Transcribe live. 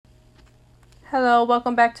Hello,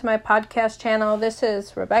 welcome back to my podcast channel. This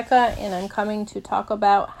is Rebecca, and I'm coming to talk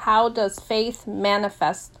about how does faith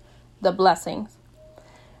manifest the blessings.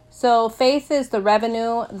 So faith is the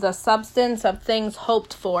revenue, the substance of things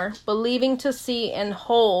hoped for, believing to see and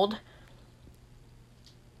hold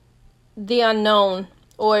the unknown,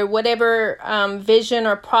 or whatever vision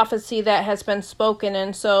or prophecy that has been spoken.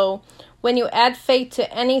 And so when you add faith to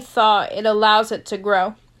any thought, it allows it to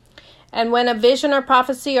grow. And when a vision or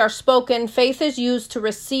prophecy are spoken, faith is used to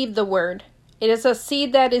receive the word. It is a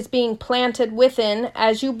seed that is being planted within.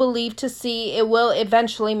 As you believe to see, it will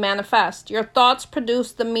eventually manifest. Your thoughts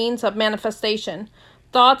produce the means of manifestation.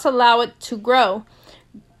 Thoughts allow it to grow.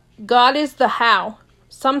 God is the how.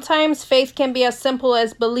 Sometimes faith can be as simple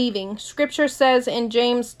as believing. Scripture says in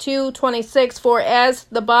James 2:26, "For as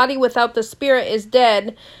the body without the spirit is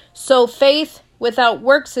dead, so faith without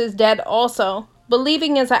works is dead also."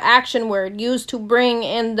 Believing is an action word used to bring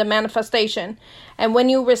in the manifestation. And when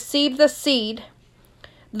you receive the seed,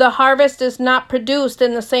 the harvest is not produced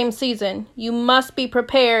in the same season. You must be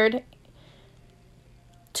prepared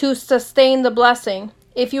to sustain the blessing.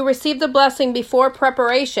 If you receive the blessing before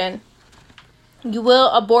preparation, you will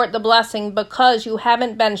abort the blessing because you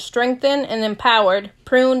haven't been strengthened and empowered,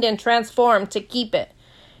 pruned and transformed to keep it.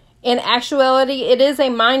 In actuality, it is a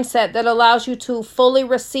mindset that allows you to fully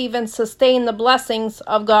receive and sustain the blessings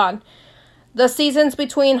of God. The seasons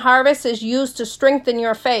between harvests is used to strengthen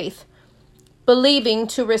your faith, believing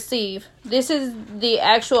to receive. This is the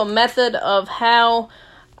actual method of how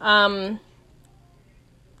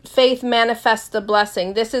faith manifests the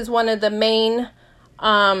blessing. This is one of the main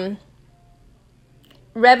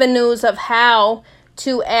revenues of how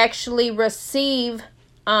to actually receive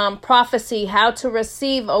prophecy, how to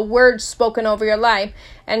receive a word spoken over your life.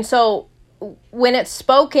 And so when it's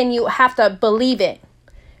spoken, you have to believe it.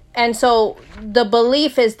 And so the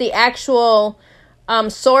belief is the actual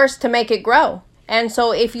source to make it grow. And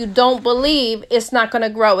so if you don't believe, it's not going to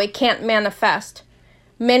grow. It can't manifest.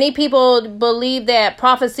 Many people believe that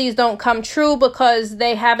prophecies don't come true because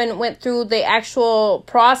they haven't went through the actual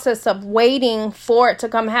process of waiting for it to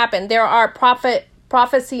come happen. There are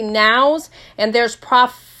prophecy nows, and there's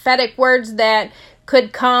prophetic words that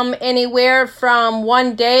could come anywhere from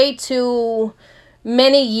one day to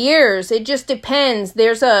many years. It just depends.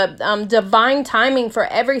 There's a divine timing for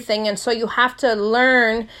everything, and so you have to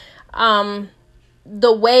learn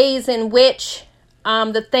the ways in which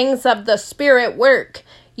the things of the Spirit work.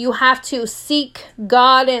 You have to seek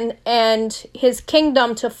God and His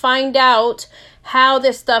kingdom to find out how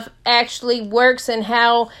this stuff actually works, and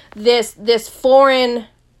how this foreign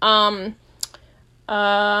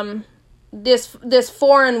this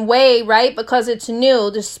foreign way, right? Because it's new.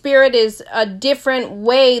 The Spirit is a different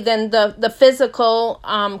way than the physical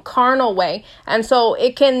carnal way, and so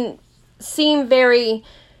it can seem very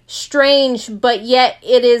strange, but yet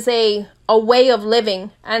it is a way of living.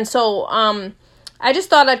 And so I just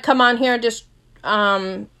thought I'd come on here and just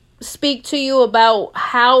speak to you about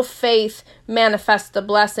how faith manifests the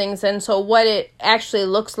blessings, and so what it actually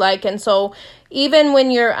looks like. And so even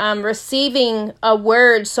when you're receiving a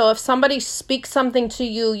word, so if somebody speaks something to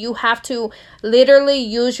you, you have to literally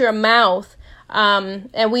use your mouth.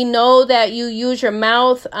 And we know that you use your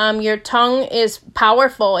mouth. Your tongue is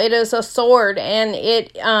powerful. It is a sword, and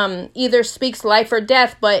it either speaks life or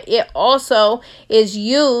death, but it also is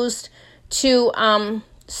used to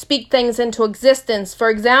speak things into existence. For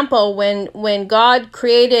example, when God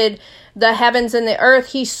created the heavens and the earth,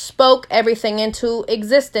 He spoke everything into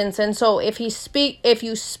existence. And so if you speak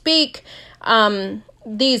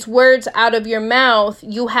these words out of your mouth,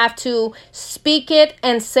 you have to speak it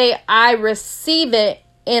and say, "I receive it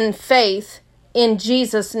in faith in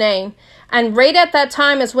Jesus' name." And right at that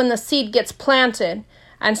time is when the seed gets planted.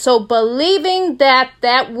 And so believing that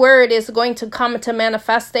that word is going to come into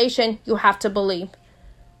manifestation, you have to believe.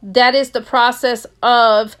 That is the process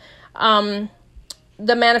of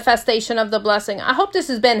the manifestation of the blessing. I hope this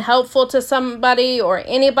has been helpful to somebody or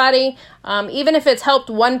anybody. Even if it's helped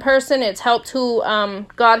one person, it's helped who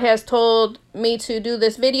God has told me to do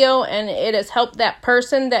this video, and it has helped that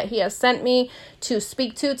person that He has sent me to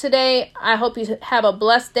speak to today. I hope you have a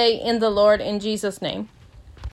blessed day in the Lord, in Jesus' name.